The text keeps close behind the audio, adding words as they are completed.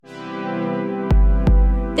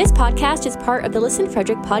This podcast is part of the Listen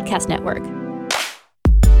Frederick Podcast Network.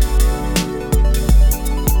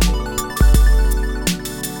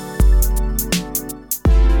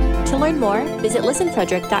 To learn more, visit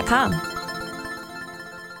listenfrederick.com.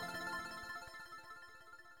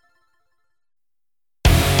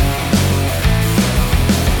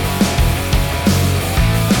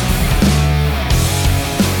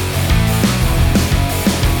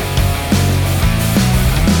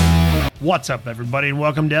 What's up, everybody, and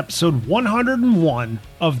welcome to episode 101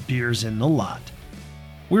 of Beers in the Lot.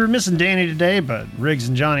 We were missing Danny today, but Riggs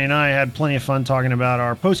and Johnny and I had plenty of fun talking about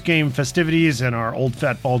our post-game festivities and our Old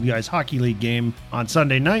Fat Bald Guys Hockey League game on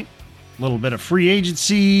Sunday night. A little bit of free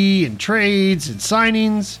agency and trades and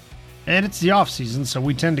signings, and it's the off-season, so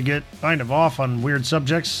we tend to get kind of off on weird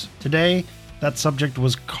subjects. Today, that subject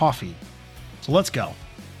was coffee. So let's go.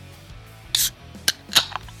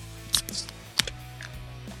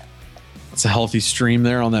 It's a healthy stream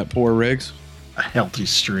there on that pour, Riggs. A healthy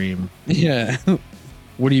stream. Yeah.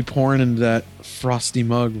 What are you pouring into that frosty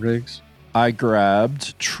mug, Riggs? I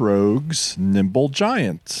grabbed Troegs Nimble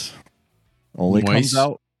Giant. Only Nice. comes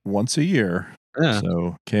out once a year. Yeah.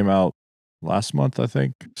 So came out last month, I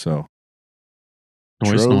think. So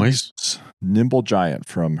Nice. Troegs Nimble Giant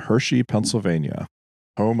from Hershey, Pennsylvania.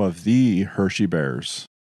 Home of the Hershey Bears.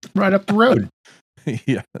 Right up the road.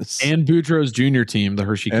 Yes. And Boudreaux's junior team, the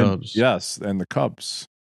Hershey And- Cubs. Yes, and the Cubs.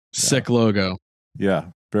 Sick logo. Yeah,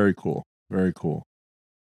 very cool. Very cool.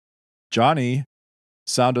 Johnny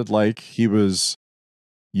sounded like he was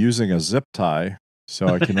using a zip tie, so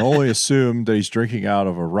I can only assume that he's drinking out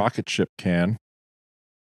of a rocket ship can.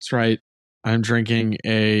 That's right. I'm drinking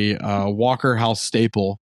a Walker House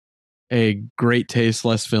staple, a great taste,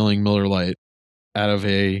 less filling Miller Lite out of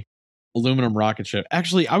a aluminum rocket ship.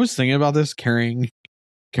 Actually, I was thinking about this carrying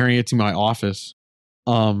it to my office.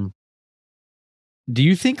 Do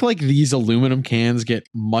you think like these aluminum cans get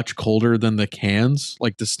much colder than the cans,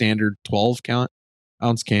 like the standard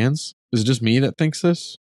 12-ounce cans? Is it just me that thinks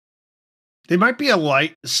this? They might be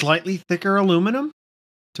slightly thicker aluminum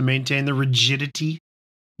to maintain the rigidity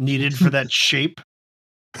needed for that shape.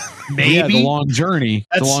 Maybe. Yeah, the long journey.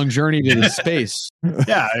 The That's- long journey to the space.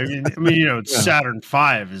 Yeah, I mean, you know, Yeah. Saturn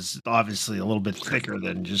V is obviously a little bit thicker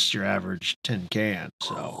than just your average tin can.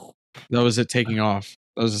 So That was it taking off.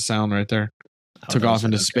 That was the sound right there. Took that off was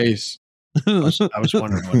into okay. space. I was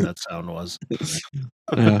wondering what that sound was.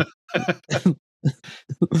 Yeah.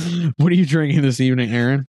 What are you drinking this evening,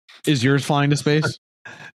 Aaron? Is yours flying to space?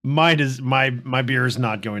 Mine is my beer is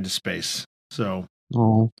not going to space. So,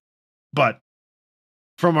 Oh, but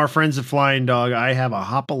from our friends at Flying Dog, I have a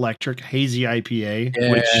Hop Electric Hazy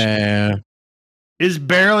IPA, which yeah. is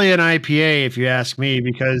barely an IPA if you ask me,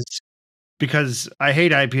 because I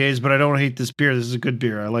hate IPAs, but I don't hate this beer. This is a good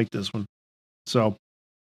beer. I like this one. So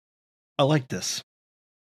I like this.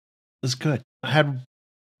 It's good. I had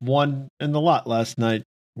one in the lot last night.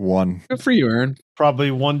 One. Good for you, Aaron. Probably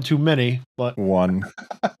one too many, but One.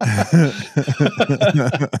 That's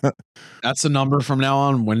the number from now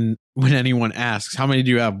on. When anyone asks, how many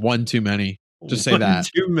do you have? One too many. Just say one that.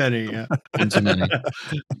 too many. Yeah. One too many.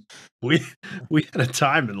 we had a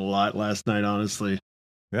time in the lot last night, honestly.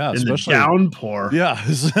 Yeah, In especially the downpour. Yeah,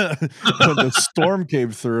 when the storm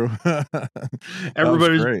came through.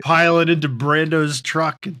 Everybody was great. piling into Brando's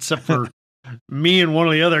truck except for me and one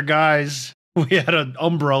of the other guys. We had an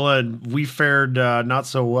umbrella and we fared not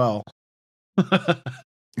so well.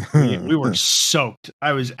 we were soaked.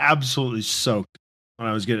 I was absolutely soaked when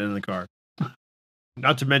I was getting in the car.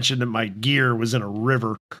 Not to mention that my gear was in a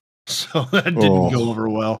river, so that didn't go over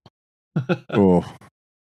well. Oh,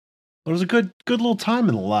 It was a good little time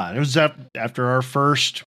in the lot. It was after our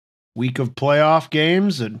first week of playoff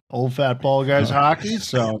games and Old Fat Ball Guys hockey.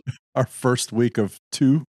 So our first week of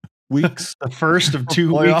 2 weeks. the first of 2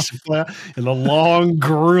 Playoff. weeks of playoff and a long,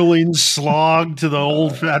 grueling slog to the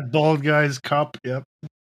Old Fat Bald Guys Cup. Yep.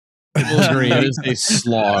 I will agree. It is a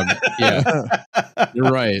slog. Yeah, you're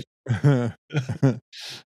right. the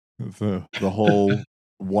whole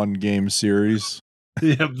 1 game series.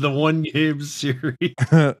 Yep. The 1 game series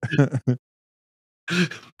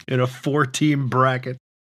in a 4-team bracket.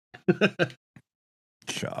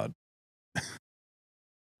 God.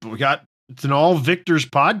 It's an all victors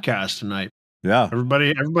podcast tonight. Yeah.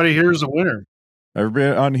 Everybody here is a winner.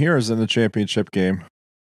 Everybody on here is in the championship game.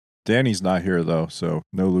 Danny's not here though, so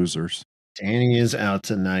no losers. Danny is out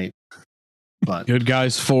tonight. But Good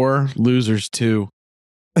guys 4, losers 2.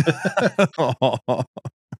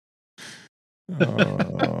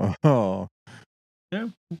 Oh.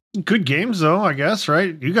 good games though, I guess,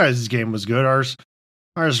 right? You guys' game was good. Ours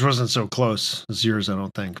wasn't so close as yours, I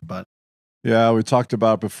don't think, but Yeah, we talked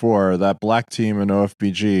about before that black team in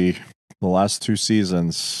OFBG, the last 2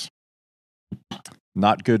 seasons,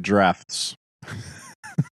 not good drafts.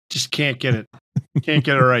 Just can't get it. Can't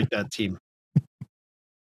get it right, that team.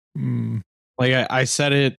 Like I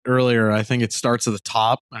said it earlier, I think it starts at the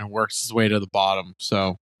top and works its way to the bottom.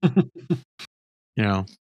 So, there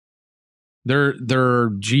are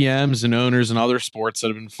GMs and owners in other sports that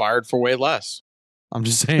have been fired for way less. I'm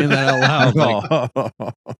just saying that out loud.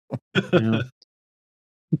 Like,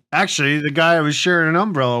 Actually, the guy I was sharing an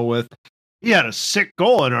umbrella with, he had a sick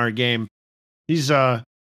goal in our game. He's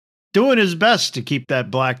doing his best to keep that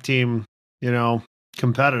black team,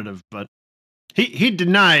 competitive, but he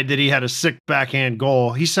denied that he had a sick backhand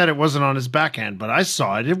goal. He said it wasn't on his backhand, but I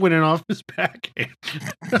saw it. It went in off his backhand.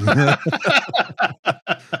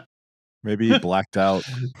 Maybe he blacked out.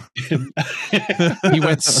 He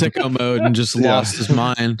went sicko mode and just lost his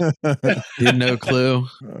mind. He had no clue.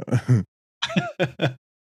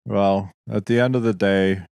 Well, at the end of the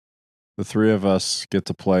day, the 3 of us get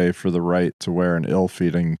to play for the right to wear an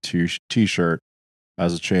ill-fitting t-shirt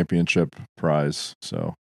as a championship prize.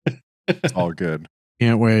 So it's all good.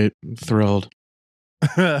 Can't wait. I'm thrilled.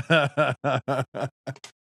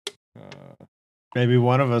 Maybe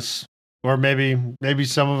one of us, or maybe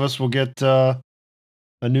some of us will get a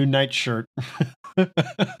new night shirt.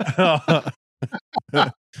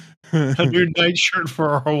 A new night shirt for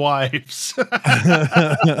our wives. That's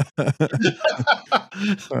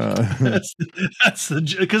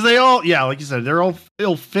the, because they all, like you said, they're all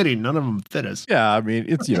ill-fitting. None of them fit us. Yeah, I mean,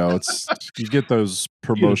 it's you get those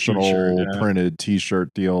promotional printed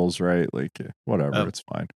t-shirt deals, right? Like whatever, it's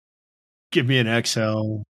fine. Give me an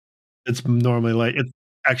XL. It's normally like it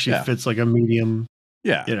actually fits like a medium.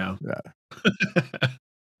 Yeah,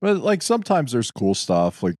 but like sometimes there's cool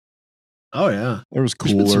stuff. Like, oh yeah, there was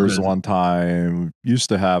coolers one time. Used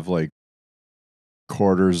to have like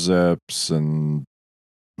quarter zips and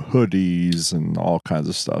hoodies and all kinds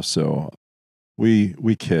of stuff. So we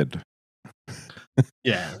kid.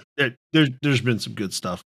 Yeah, there's been some good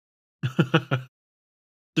stuff.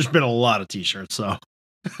 There's been a lot of t-shirts, so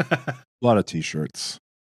a lot of t-shirts.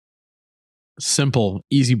 Simple,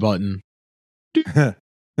 easy button.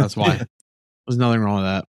 That's why. There's nothing wrong with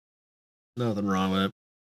that. Nothing wrong with it.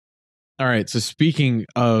 All right. So speaking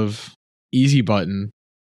of easy button,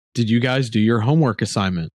 did you guys do your homework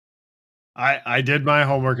assignment? I did my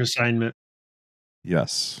homework assignment.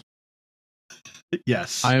 Yes.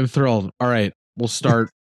 Yes. I am thrilled. All right. We'll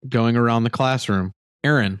start going around the classroom.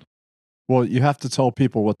 Aaron. Well, you have to tell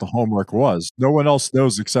people what the homework was. No one else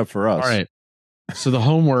knows except for us. All right. So the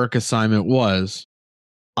homework assignment was,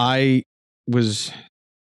 I was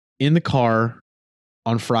in the car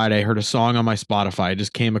on Friday, heard a song on my Spotify. I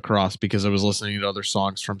just came across because I was listening to other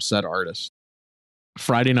songs from said artist.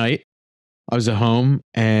 Friday night, I was at home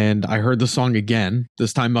and I heard the song again,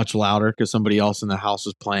 this time much louder because somebody else in the house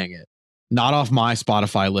was playing it. Not off my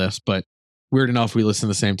Spotify list, but weird enough, we listen to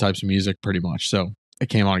the same types of music pretty much. So it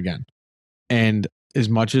came on again. And as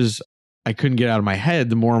much as I couldn't get out of my head,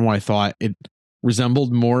 the more and more I thought, it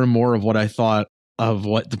resembled more and more of what I thought of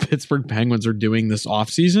what the Pittsburgh Penguins are doing this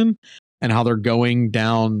offseason and how they're going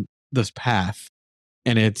down this path.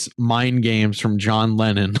 And it's Mind Games from John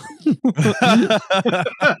Lennon.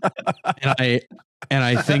 and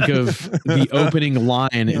I think of the opening line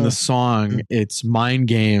in the song. It's Mind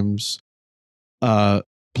Games,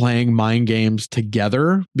 playing Mind Games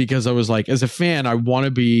together, because I was like, as a fan, I want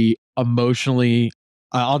to be emotionally,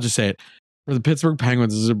 I'll just say it, for the Pittsburgh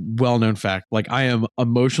Penguins, is a well-known fact. Like, I am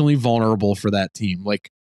emotionally vulnerable for that team. Like,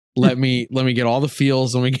 let me get all the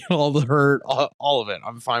feels, let me get all the hurt, all of it.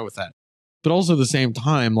 I'm fine with that. But also at the same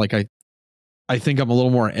time, like, I think I'm a little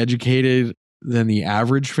more educated than the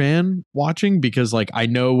average fan watching, because like I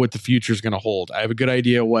know what the future is going to hold. I have a good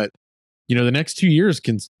idea what, the next 2 years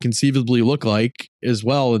can conceivably look like as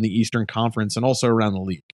well in the Eastern Conference and also around the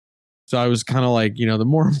league. So I was kind of like, the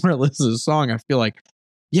more and more I listen to the song, I feel like,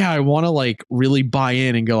 yeah, I want to like really buy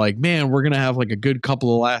in and go like, man, we're going to have like a good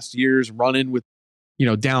couple of last years running with,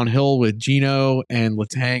 downhill with Gino and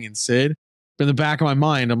Letang and Sid. But in the back of my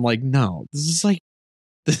mind, I'm like, no, this is like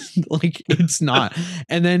it's not.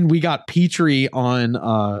 And then we got Petrie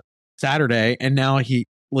on Saturday, and now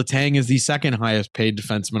Letang is the second highest paid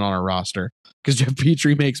defenseman on our roster because Jeff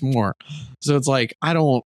Petrie makes more. So it's like, I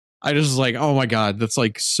just was like, oh my God, that's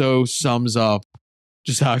like so sums up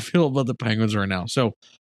just how I feel about the Penguins right now. So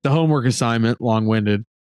the homework assignment, long-winded,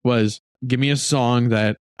 was give me a song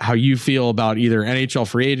that how you feel about either NHL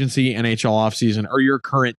free agency, NHL offseason, or your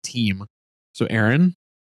current team. So Aaron?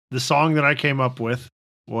 The song that I came up with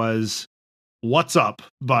was What's Up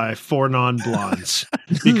by Four Non Blondes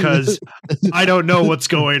because I don't know what's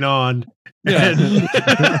going on. Yeah.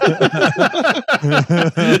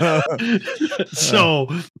 So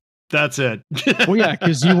that's it. Well, yeah,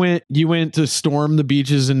 because you went to storm the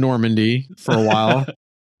beaches in Normandy for a while.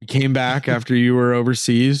 You came back after you were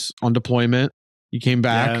overseas on deployment. You came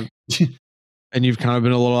back, and you've kind of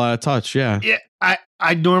been a little out of touch. Yeah. Yeah.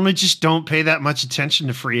 I normally just don't pay that much attention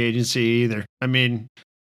to free agency either. I mean,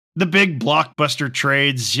 the big blockbuster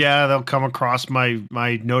trades, yeah, they'll come across my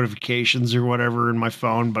notifications or whatever in my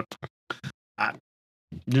phone, but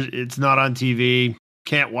it's not on TV.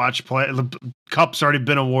 Can't watch play. The cup's already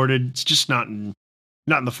been awarded. It's just not in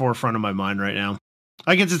the forefront of my mind right now.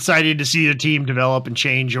 I get excited to see the team develop and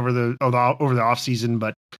change over the off season,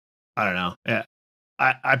 but I don't know. Yeah,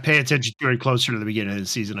 I pay attention to it closer to the beginning of the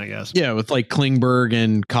season, I guess. Yeah, with like Klingberg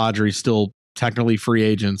and Kadri still technically free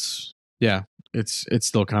agents. Yeah, it's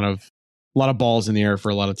still kind of a lot of balls in the air for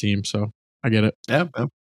a lot of teams. So I get it. Yeah.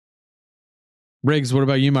 Riggs, what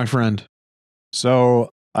about you, my friend? So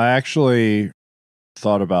I actually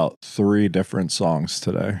thought about 3 different songs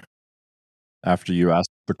today after you asked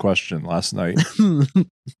the question last night.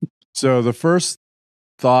 So the first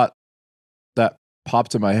thought that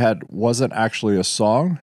popped in my head wasn't actually a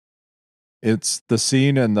song. It's the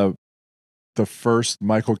scene in the first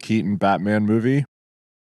Michael Keaton Batman movie.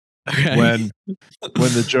 Okay. When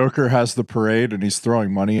the Joker has the parade and he's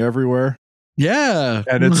throwing money everywhere. Yeah.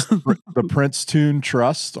 And it's the Prince tune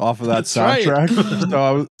Trust off of that soundtrack.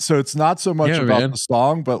 Right. So it's not so much about the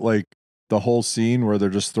song, but like the whole scene where they're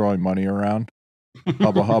just throwing money around.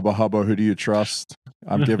 Hubba, hubba, hubba, who do you trust?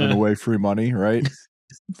 I'm giving away free money, right?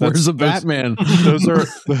 Where's the Batman? Those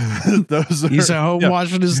are he's at home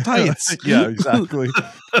washing his tights. Yeah, exactly.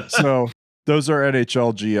 So those are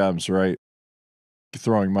NHL GMs, right?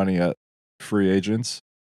 Throwing money at free agents.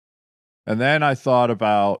 And then I thought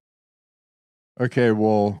about, okay,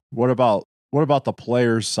 well, what about the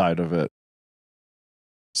players side of it?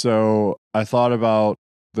 So I thought about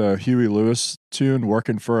the Huey Lewis tune,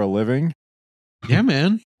 Working for a Living. Yeah,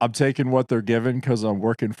 man. I'm taking what they're giving because I'm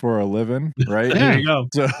working for a living, right? There you go.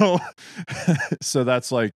 So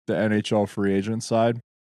that's like the NHL free agent side.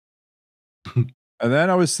 And then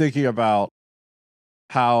I was thinking about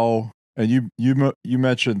how, and you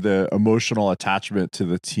mentioned the emotional attachment to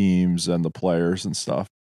the teams and the players and stuff.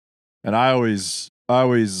 And I always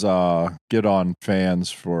get on fans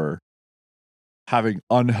for having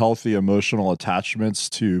unhealthy emotional attachments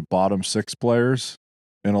to bottom 6 players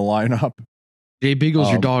in a lineup. Jay Beagle's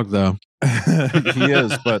your dog, though. He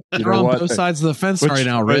is, but you know on what? Both sides of the fence right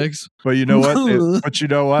now, Riggs. But you know what? But you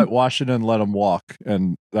know what? Washington let him walk,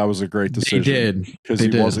 and that was a great decision. They did, because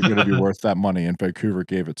he wasn't going to be worth that money, and Vancouver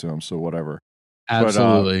gave it to him. So whatever.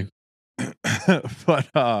 Absolutely. But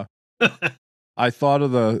I thought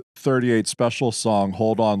of the 38 Special song,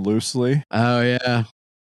 "Hold On Loosely." Oh yeah.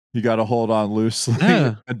 You got to hold on loosely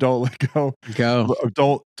and don't let go.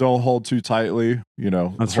 Don't hold too tightly. You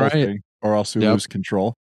know, that's right. Thing, or else you lose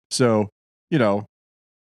control. So, you know,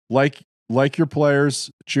 like your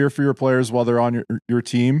players, cheer for your players while they're on your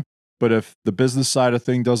team. But if the business side of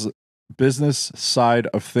things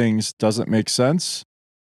doesn't make sense,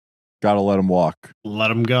 got to let them walk. Let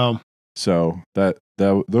them go. So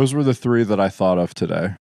those were the 3 that I thought of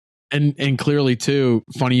today. And clearly too,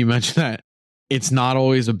 funny you mentioned that. It's not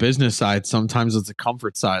always a business side. Sometimes it's a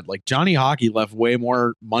comfort side. Like Johnny Hockey left way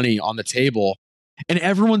more money on the table and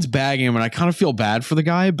everyone's bagging him. And I kind of feel bad for the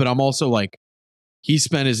guy, but I'm also like, he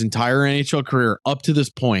spent his entire NHL career up to this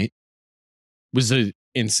point, was an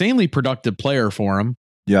insanely productive player for him.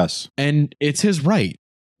 Yes. And it's his right.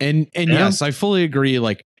 And yes, I fully agree.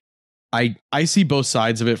 Like I see both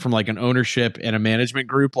sides of it from like an ownership and a management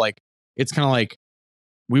group. Like it's kind of like,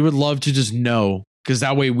 we would love to just know, because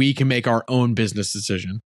that way we can make our own business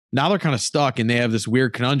decision. Now they're kind of stuck and they have this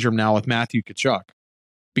weird conundrum now with Matthew Tkachuk,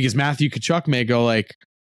 because Matthew Tkachuk may go like,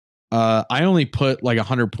 I only put like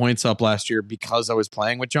 100 points up last year because I was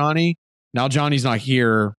playing with Johnny. Now Johnny's not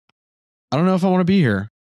here. I don't know if I want to be here.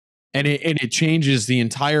 And it changes the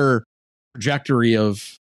entire trajectory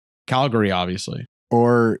of Calgary, obviously.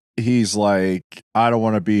 Or he's like, I don't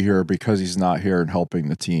want to be here because he's not here and helping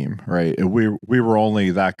the team, right? And we were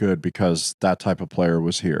only that good because that type of player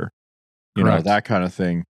was here. You know, that kind of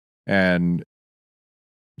thing. And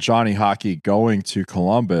Johnny Hockey going to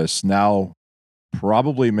Columbus now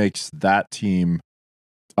probably makes that team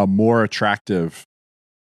a more attractive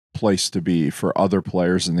place to be for other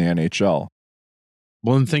players in the NHL.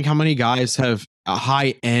 Well, and think how many guys have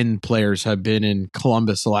high-end players have been in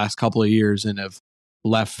Columbus the last couple of years and have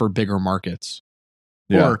left for bigger markets.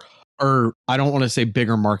 Yeah. or I don't want to say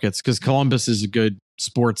bigger markets, because Columbus is a good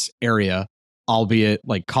sports area, albeit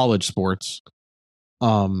like college sports.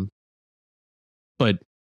 But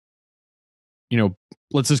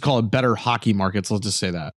let's just call it better hockey markets. Let's just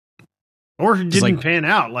say that. Or it didn't pan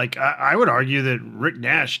out. Like I would argue that Rick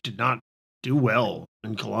Nash did not do well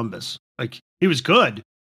in Columbus. Like he was good,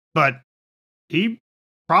 but he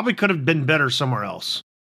probably could have been better somewhere else,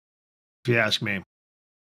 if you ask me.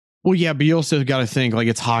 Well, yeah, but you also got to think like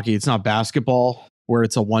it's hockey. It's not basketball where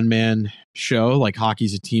it's a one-man show. Like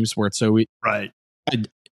hockey's a team sport. So right. I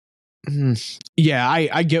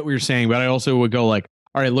get what you're saying, but I also would go like,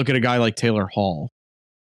 all right, look at a guy like Taylor Hall.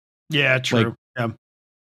 Yeah, true.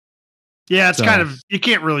 Yeah, it's kind of, you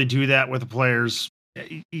can't really do that with the players.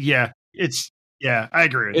 Yeah, I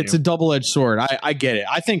agree with you. It's a double-edged sword. I get it.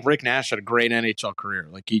 I think Rick Nash had a great NHL career.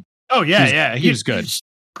 Like he was good.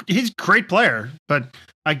 He's a great player, but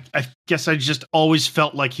I guess I just always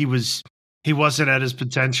felt like he wasn't at his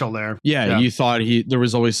potential there. Yeah, you thought there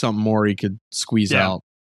was always something more he could squeeze out.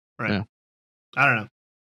 Right. Yeah. I don't know.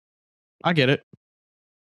 I get it.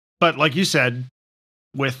 But like you said,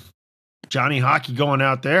 with Johnny Hockey going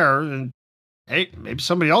out there, and hey, maybe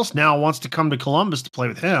somebody else now wants to come to Columbus to play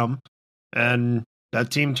with him, and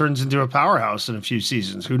that team turns into a powerhouse in a few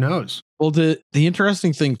seasons. Who knows? Well, the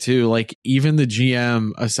interesting thing too, like even the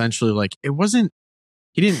GM essentially, like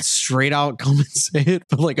he didn't straight out come and say it,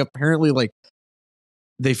 but like apparently like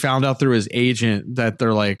they found out through his agent that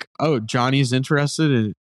they're like, oh, Johnny's interested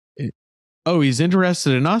in he's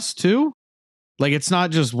interested in us too. Like it's not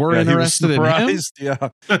just we're interested in him. Yeah.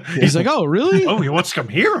 He's like, oh, really? Oh, he wants to come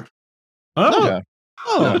here. Oh,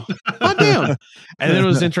 damn. And then it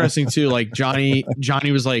was interesting too. Like Johnny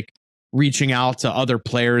was like reaching out to other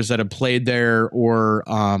players that have played there, or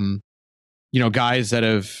guys that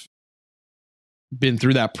have been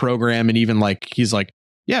through that program, and even like he's like,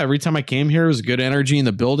 yeah, every time I came here, it was good energy in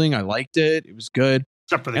the building. I liked it. It was good.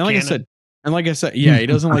 Except for the cannon. Like I said, yeah, he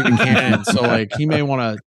doesn't like the cannon. So like he may want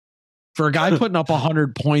to, for a guy putting up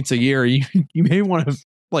 100 points a year, you may want to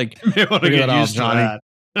like get used to Johnny.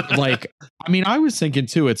 Like, I mean, I was thinking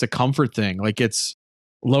too, it's a comfort thing. Like it's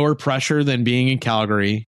lower pressure than being in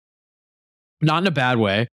Calgary. Not in a bad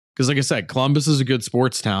way. Because like I said, Columbus is a good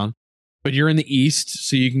sports town, but you're in the East.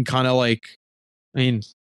 So you can kind of like,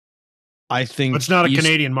 I think it's not a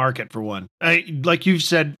Canadian market for one. Like you've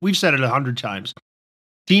said, we've said it 100 times.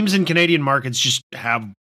 Teams in Canadian markets just have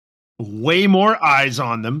way more eyes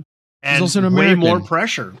on them and way more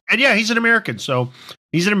pressure. And yeah, he's an American. So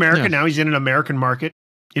he's an American now. He's in an American market.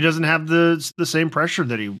 He doesn't have the same pressure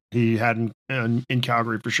that he had in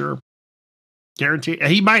Calgary for sure. Guarantee.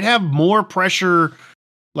 He might have more pressure,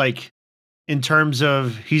 like in terms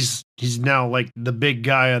of he's now like the big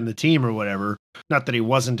guy on the team or whatever. Not that he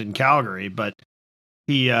wasn't in Calgary, but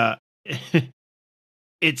he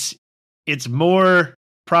it's more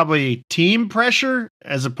probably team pressure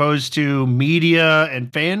as opposed to media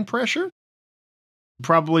and fan pressure.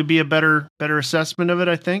 Probably be a better assessment of it,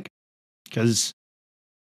 I think, because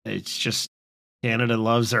it's just Canada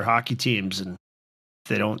loves their hockey teams, and if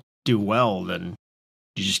they don't do well, then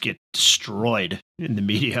you just get destroyed in the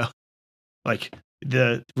media. Like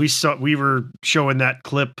we were showing that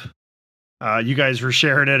clip. You guys were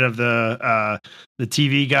sharing it of the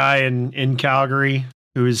TV guy in Calgary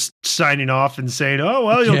who is signing off and saying, "Oh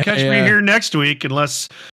well, you'll catch me here next week unless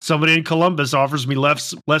somebody in Columbus offers me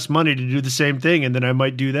less money to do the same thing, and then I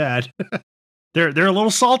might do that." They're a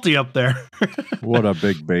little salty up there. What a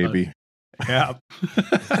big baby. Yeah.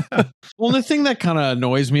 Well, the thing that kind of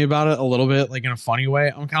annoys me about it a little bit, like in a funny way,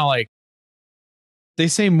 I'm kind of like, they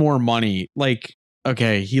say more money. Like,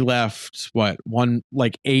 okay, he left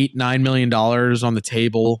 $8-9 million on the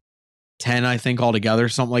table, 10, I think altogether,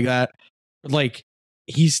 something like that. But like,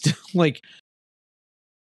 he's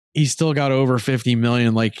still got over 50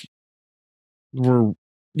 million. Like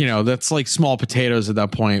that's like small potatoes at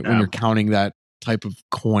that point when you're counting that type of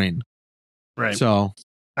coin. Right. So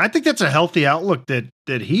I think that's a healthy outlook that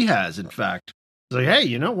he has. In fact, it's like, hey,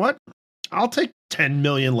 you know what? I'll take 10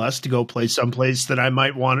 million less to go play someplace that I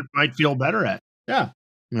might feel better at. Yeah.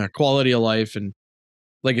 Quality of life. And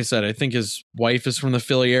like I said, I think his wife is from the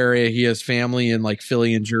Philly area. He has family in like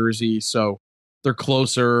Philly and Jersey. So they're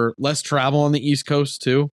closer, less travel on the East Coast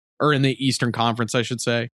too, or in the Eastern Conference, I should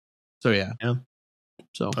say. So yeah.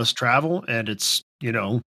 So less travel, and it's,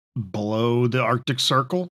 below the Arctic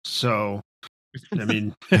Circle. So, I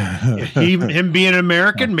mean, him being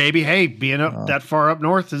American, maybe, hey, being up that far up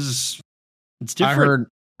north it's different.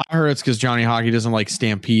 I heard it's because Johnny Hockey doesn't like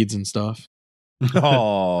stampedes and stuff.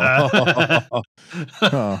 Oh,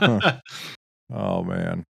 oh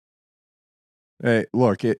man. Hey,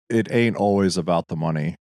 look, it ain't always about the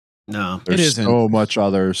money. No, There's isn't. so much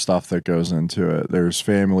other stuff that goes into it. There's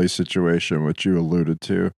family situation, which you alluded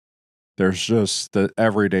to. There's just the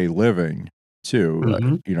everyday living too.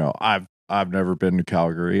 Mhm. You know, I've never been to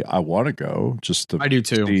Calgary. I want to go just to I do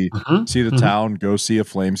too. see the town, go see a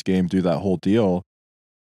Flames game, do that whole deal.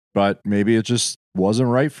 But maybe it just wasn't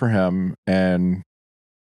right for him, and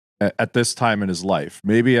at this time in his life,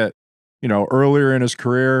 maybe earlier in his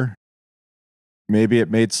career, maybe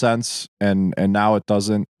it made sense, and now it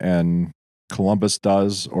doesn't, and Columbus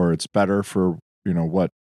does, or it's better for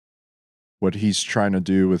what he's trying to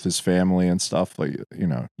do with his family and stuff. Like,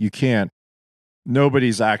 you can't.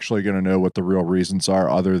 Nobody's actually going to know what the real reasons are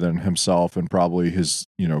other than himself and probably his,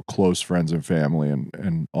 close friends and family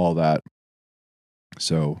and all that.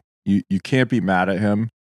 So you can't be mad at him.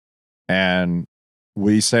 And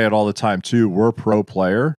we say it all the time too. We're pro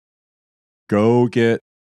player. Go get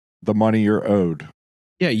the money you're owed.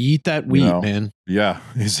 Yeah, you eat that wheat, man. Yeah,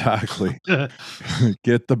 exactly.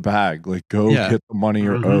 Get the bag. Like, go get the money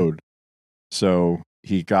you're owed. So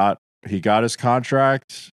he got his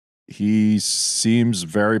contract. He seems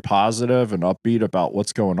very positive and upbeat about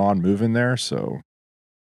what's going on moving there. So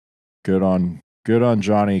good on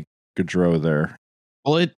Johnny Gaudreau there.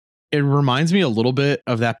 Well, it reminds me a little bit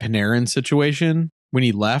of that Panarin situation when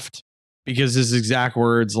he left, because his exact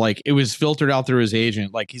words, like, it was filtered out through his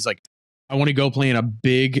agent. Like, he's like, I want to go play in a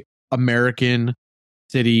big American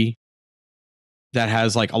city that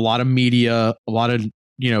has like a lot of media, a lot of,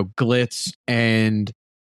 glitz, and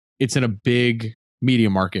it's in a big media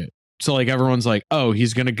market. So like everyone's like, oh,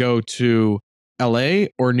 he's going to go to LA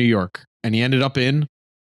or New York. And he ended up in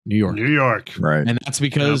New York. New York. Right. And that's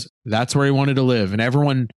because that's where he wanted to live. And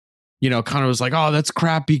everyone, kind of was like, oh, that's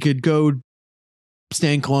crap. He could go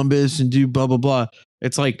stay in Columbus and do blah, blah, blah.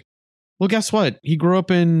 It's like, well, guess what? He grew up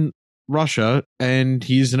in Russia and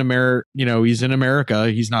he's in America. He's in America.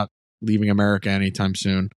 He's not leaving America anytime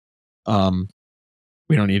soon.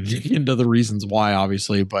 We don't need to dig into the reasons why,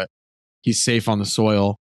 obviously, but he's safe on the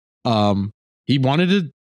soil. He wanted to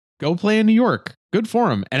go play in New York. Good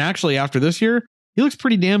for him. And actually, after this year, he looks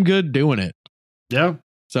pretty damn good doing it. Yeah.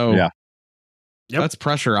 So Yep. That's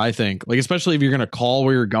pressure, I think. Like, especially if you're going to call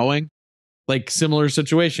where you're going. Like, similar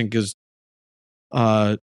situation, because,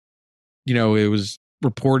 it was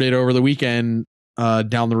reported over the weekend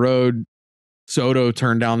down the road, Soto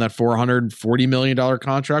turned down that $440 million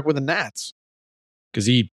contract with the Nats because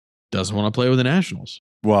he doesn't want to play with the Nationals.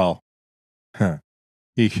 Well,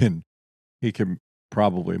 he can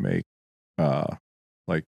probably make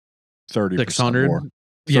like 30% more.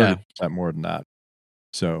 30% more than that.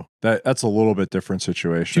 So that's a little bit different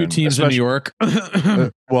situation. Two teams in New York.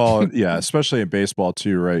 Well, yeah, especially in baseball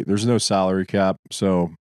too, right? There's no salary cap,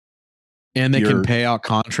 so and they can pay out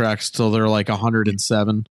contracts till they're like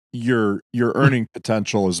 107. Your earning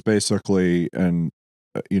potential is basically an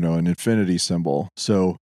infinity symbol.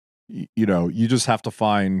 So you just have to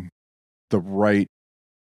find the right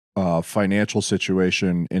financial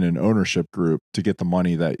situation in an ownership group to get the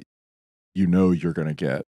money that you're going to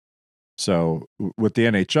get. So with the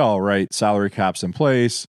NHL, right, salary caps in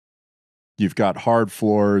place, you've got hard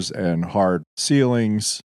floors and hard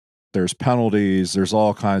ceilings. There's penalties. There's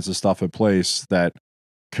all kinds of stuff in place that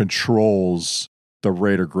controls the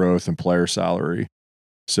rate of growth and player salary.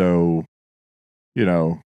 So,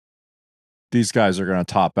 these guys are going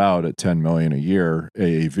to top out at $10 million a year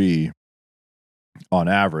AAV on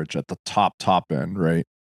average at the top end, right?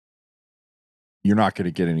 You're not going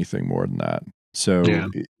to get anything more than that. So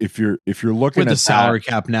if you're looking with at the salary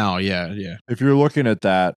cap now, yeah. If you're looking at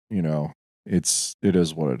that, it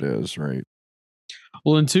is what it is, right?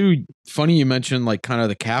 Well, and two, funny you mentioned like kind of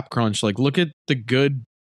the cap crunch. Like, look at the good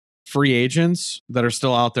free agents that are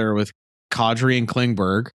still out there with Kadri and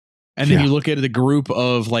Klingberg, and then you look at the group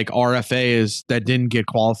of like RFAs that didn't get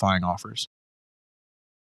qualifying offers.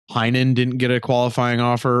 Heinen didn't get a qualifying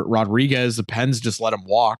offer. Rodriguez, the Pens just let him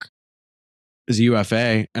walk as a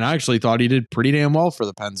UFA, and I actually thought he did pretty damn well for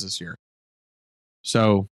the Pens this year.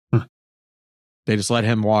 So they just let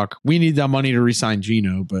him walk. We need that money to re-sign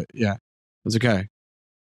Gino, but yeah, it's okay.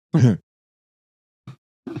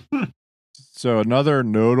 So another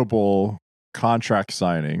notable contract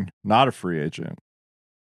signing, not a free agent,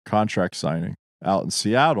 contract signing out in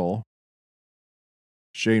Seattle.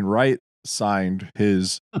 Shane Wright signed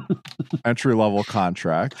his entry-level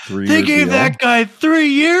contract. They gave that guy 3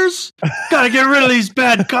 years? Got to get rid of these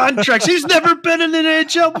bad contracts. He's never been in an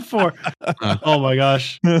NHL before. Oh my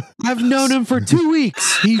gosh. I've known him for 2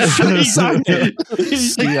 weeks. He should have signed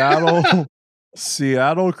it.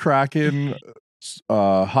 Seattle Kraken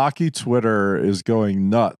hockey Twitter is going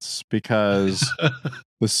nuts because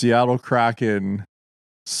the Seattle Kraken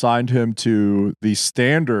signed him to the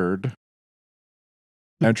standard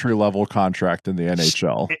entry-level contract in the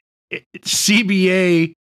NHL.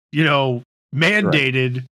 CBA,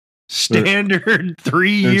 mandated standard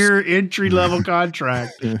 3-year entry-level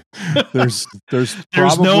contract. There's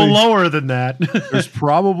no lower than that. There's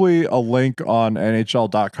probably a link on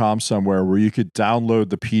NHL.com somewhere where you could download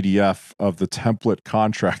the PDF of the template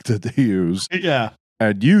contract that they use. Yeah.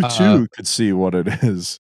 And you too could see what it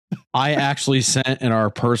is. I actually sent in our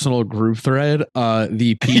personal group thread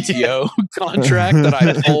the PTO contract that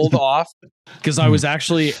I pulled off because I was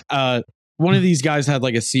actually one of these guys had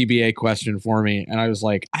like a CBA question for me, and I was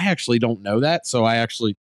like, I actually don't know that, so I have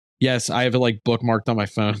it like bookmarked on my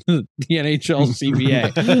phone, the NHL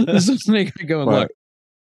CBA. This is make me go and look.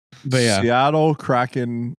 But yeah, Seattle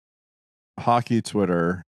Kraken hockey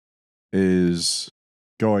Twitter is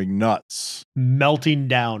going nuts, melting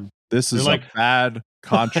down. This is a bad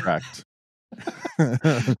contract.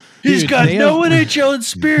 He's got no NHL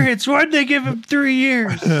experience. Why'd they give him 3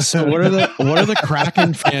 years? So what are the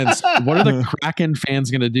Kraken fans? What are the Kraken fans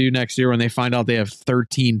going to do next year when they find out they have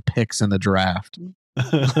 13 picks in the draft?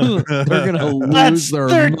 They're going to lose their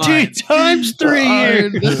 13 mind. times 3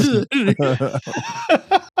 years.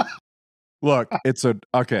 Look, it's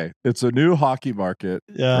a new hockey market.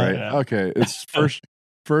 Yeah, right. Yeah. Okay, it's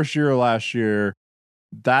first year last year.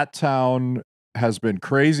 That town has been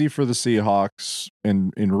crazy for the Seahawks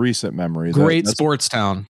in recent memory. Great sports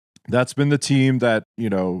town. That's been the team that,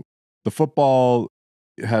 the football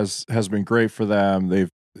has been great for them.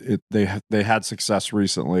 They had success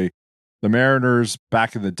recently. The Mariners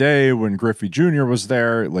back in the day when Griffey Jr. was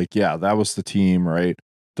there, that was the team, right?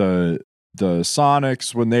 The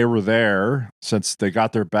Sonics, when they were there, since they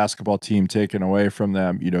got their basketball team taken away from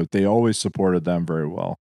them, they always supported them very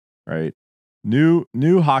well, right? New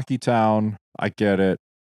hockey town. I get it.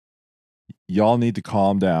 Y'all need to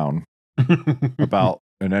calm down about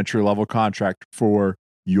an entry-level contract for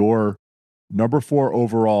your number 4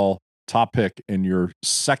 overall top pick in your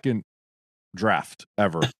second draft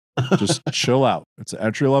ever. Just chill out. It's an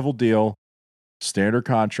entry-level deal, standard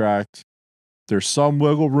contract. There's some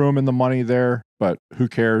wiggle room in the money there, but who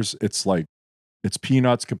cares? It's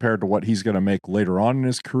peanuts compared to what he's going to make later on in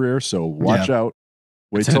his career. So watch out.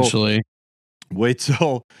 Wait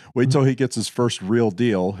till he gets his first real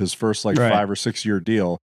deal, his first 5 or 6 year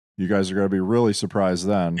deal. You guys are going to be really surprised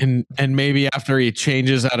then. And maybe after he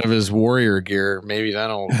changes out of his Warrior gear, maybe then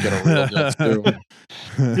he'll get a real deal too.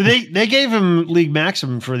 They gave him league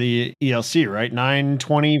maximum for the ELC, right?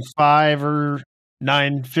 925 or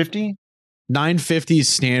 950? 950 is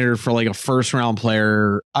standard for a first round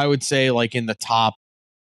player. I would say in the top,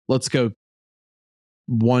 let's go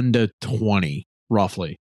 1 to 20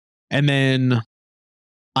 roughly. And then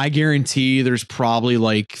I guarantee there's probably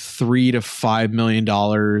 $3 to $5 million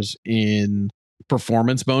in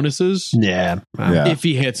performance bonuses. Yeah. If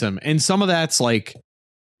he hits them. And some of that's like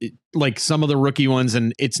some of the rookie ones.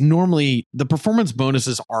 And it's normally the performance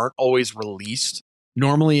bonuses aren't always released.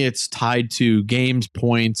 Normally it's tied to games,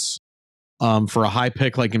 points. For a high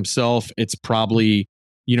pick like himself, it's probably,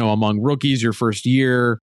 among rookies, your first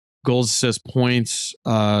year, goals, assists, points,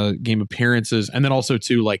 game appearances, and then also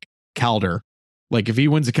too Calder. If he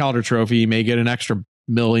wins the Calder Trophy, he may get an extra $1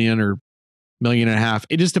 million or $1.5 million.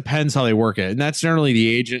 It just depends how they work it. And that's generally the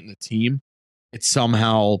agent and the team. It's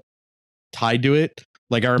somehow tied to it.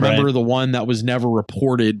 I remember the one that was never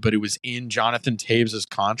reported, but it was in Jonathan Taves'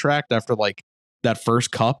 contract after that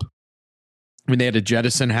first cup when they had to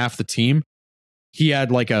jettison half the team. He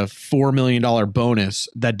had a $4 million bonus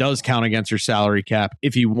that does count against your salary cap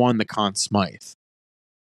if he won the Conn Smythe.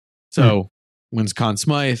 So wins Conn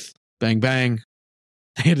Smythe, bang, bang.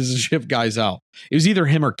 They had to ship guys out. It was either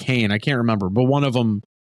him or Kane. I can't remember, but one of them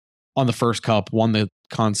on the first cup won the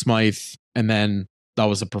Conn Smythe, and then that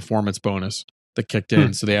was a performance bonus that kicked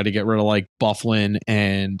in. So they had to get rid of Bufflin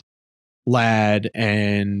and Ladd,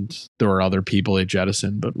 and there were other people they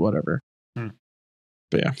jettisoned, but whatever. But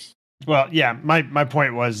yeah. Well, yeah, my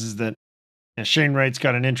point is that Shane Wright's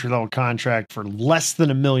got an entry-level contract for less than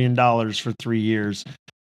 $1 million for 3 years.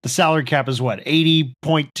 The salary cap is what,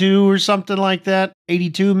 80.2 or something like that?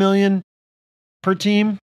 82 million per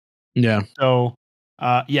team? Yeah. So,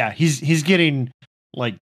 he's getting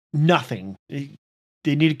nothing. They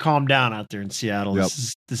need to calm down out there in Seattle. Yep.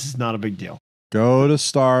 This is not a big deal. Go to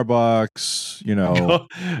Starbucks,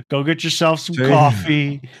 Go get yourself some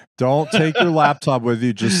coffee. Don't take your laptop with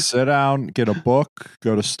you. Just sit down, get a book,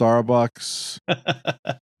 go to Starbucks.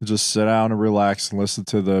 Just sit down and relax and listen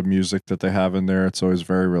to the music that they have in there. It's always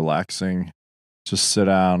very relaxing. Just sit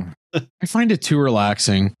down. I find it too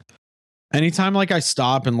relaxing. Anytime like I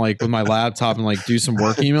stop and like with my laptop and like do some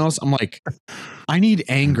work emails, I'm like, I need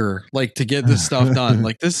anger like to get this stuff done.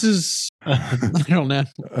 Like this is, I don't know.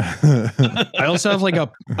 I also have like a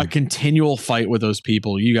continual fight with those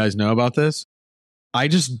people. You guys know about this? I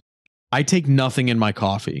take nothing in my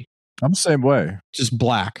coffee. I'm the same way. Just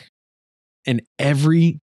black. And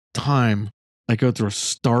every time I go through a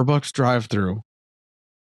Starbucks drive-through,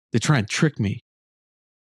 they try and trick me.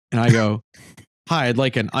 And I go, hi, I'd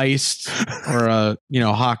like an iced or a,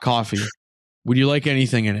 hot coffee. Would you like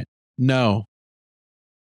anything in it? No.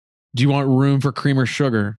 Do you want room for cream or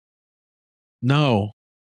sugar? No.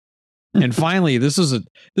 And finally, this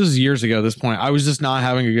was years ago at this point. I was just not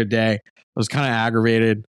having a good day. I was kind of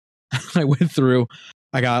aggravated. I went through,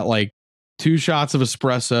 I got like 2 shots of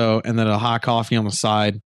espresso and then a hot coffee on the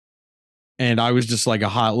side. And I was just like a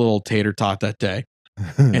hot little tater tot that day.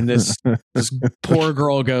 And this poor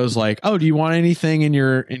girl goes like, oh, do you want anything in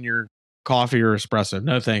your coffee or espresso?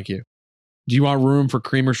 No, thank you. Do you want room for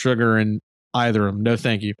cream or sugar in either of them? No,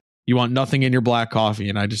 thank you. You want nothing in your black coffee?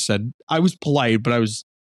 And I just said, I was polite, but I was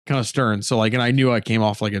kind of stern. So like, and I knew I came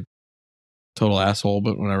off like a total asshole,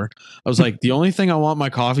 but whatever. I was like, the only thing I want in my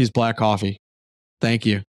coffee is black coffee. Thank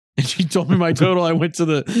you. And she told me my total. I went to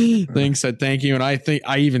the thing, said thank you. And I think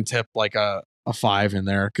I even tipped like a 5 in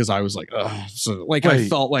there because I was like, ugh. So like, wait, I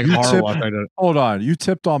felt like horrible. Hold on. You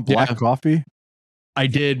tipped on black coffee? I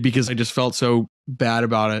did because I just felt so bad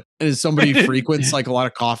about it. And as somebody who frequents like a lot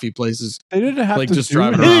of coffee places, they didn't have like to just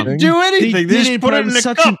driving around. They didn't do anything. They just put it in a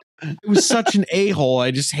cup. It was such an a-hole.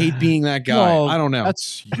 I just hate being that guy. Well, I don't know.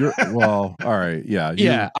 That's all right. Yeah.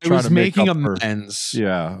 Yeah. I was making amends.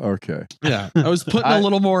 Yeah. Okay. Yeah. I was putting I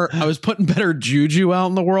was putting better juju out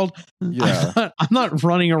in the world. Yeah. I'm not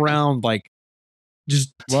running around like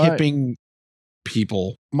just tipping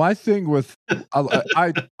people. My thing with,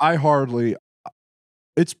 I hardly,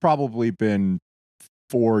 it's probably been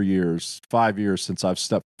 5 years since I've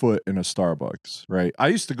stepped foot in a Starbucks, right? I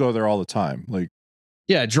used to go there all the time. Like,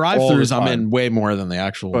 yeah, drive-thrus I'm in way more than the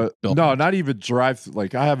actual building. No, not even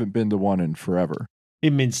like I haven't been to one in forever.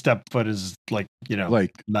 It means step foot is like,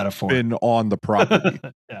 like metaphor. Been on the property.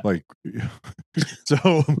 Yeah. Like,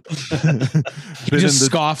 so he just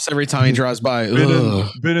scoffs every time he drives by.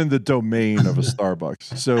 Been in the domain of a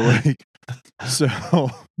Starbucks. So like,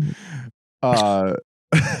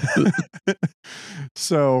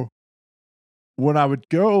 so when I would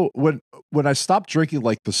go, when I stopped drinking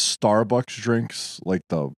like the Starbucks drinks, like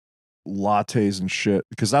the lattes and shit,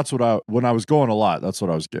 because that's what when I was going a lot, that's what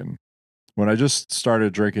I was getting. When I just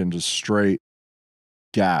started drinking just straight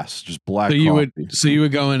gas, just black coffee. So you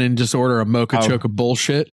would go in and just order a mocha choke of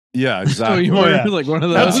bullshit? Yeah, exactly. So you ordered like one of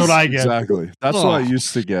those? That's what I get. Exactly. That's what I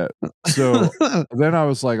used to get. So then I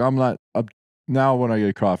was like, now when I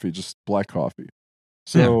get coffee, just black coffee.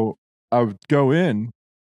 So I would go in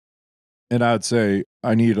and I would say,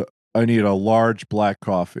 I need a large black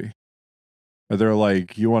coffee. And they're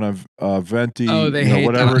like, you want a venti? Oh, they hate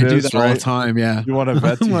whatever that. it is, do that right? all the time. Yeah. You want a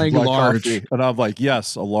venti like black large coffee? And I'm like,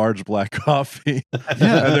 yes, a large black coffee.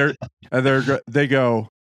 Yeah. they go,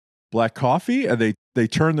 black coffee, and they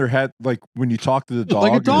turn their head like when you talk to the dog.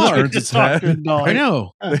 Like a dog. It turns its head. I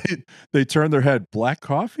know. They turn their head. Black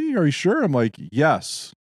coffee? Are you sure? I'm like,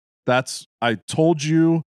 yes. I told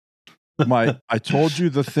you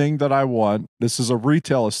the thing that I want. This is a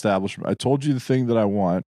retail establishment. I told you the thing that I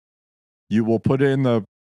want. You will put it in the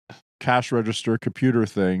cash register computer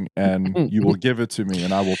thing and you will give it to me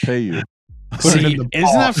and I will pay you. See, isn't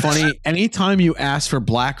that funny? Anytime you ask for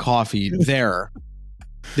black coffee there,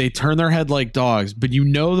 they turn their head like dogs, but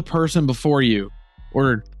the person before you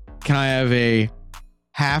ordered, can I have a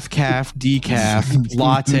half calf decaf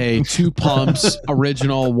latte, 2 pumps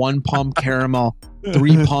original, 1 pump caramel,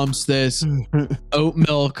 3 pumps this, oat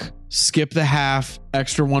milk, skip the half,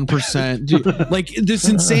 extra 1%, like this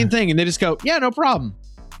insane thing, and they just go, yeah, no problem.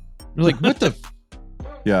 You're like, what the?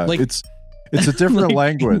 Yeah, like, it's a different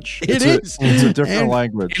language. It's a different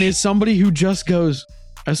language. And it's somebody who just goes,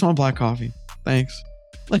 I just want black coffee. Thanks.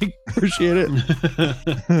 Like, appreciate it.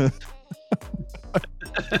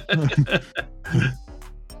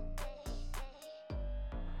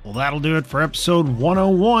 Well, that'll do it for episode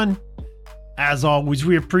 101. As always,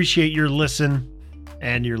 we appreciate your listen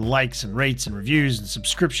and your likes and rates and reviews and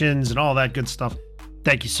subscriptions and all that good stuff.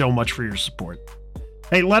 Thank you so much for your support.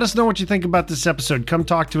 Hey, let us know what you think about this episode. Come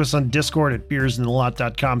talk to us on Discord at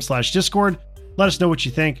beersintheLot.com/Discord. Let us know what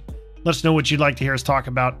you think. Let us know what you'd like to hear us talk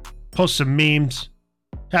about. Post some memes.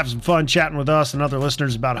 Have some fun chatting with us and other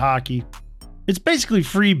listeners about hockey. It's basically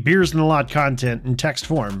free Beers in the Lot content in text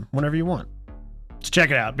form whenever you want. So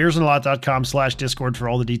check it out. beersinalot.com/Discord for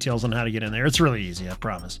all the details on how to get in there. It's really easy, I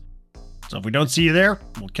promise. So if we don't see you there,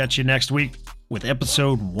 we'll catch you next week with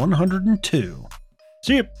episode 102.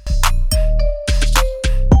 See you.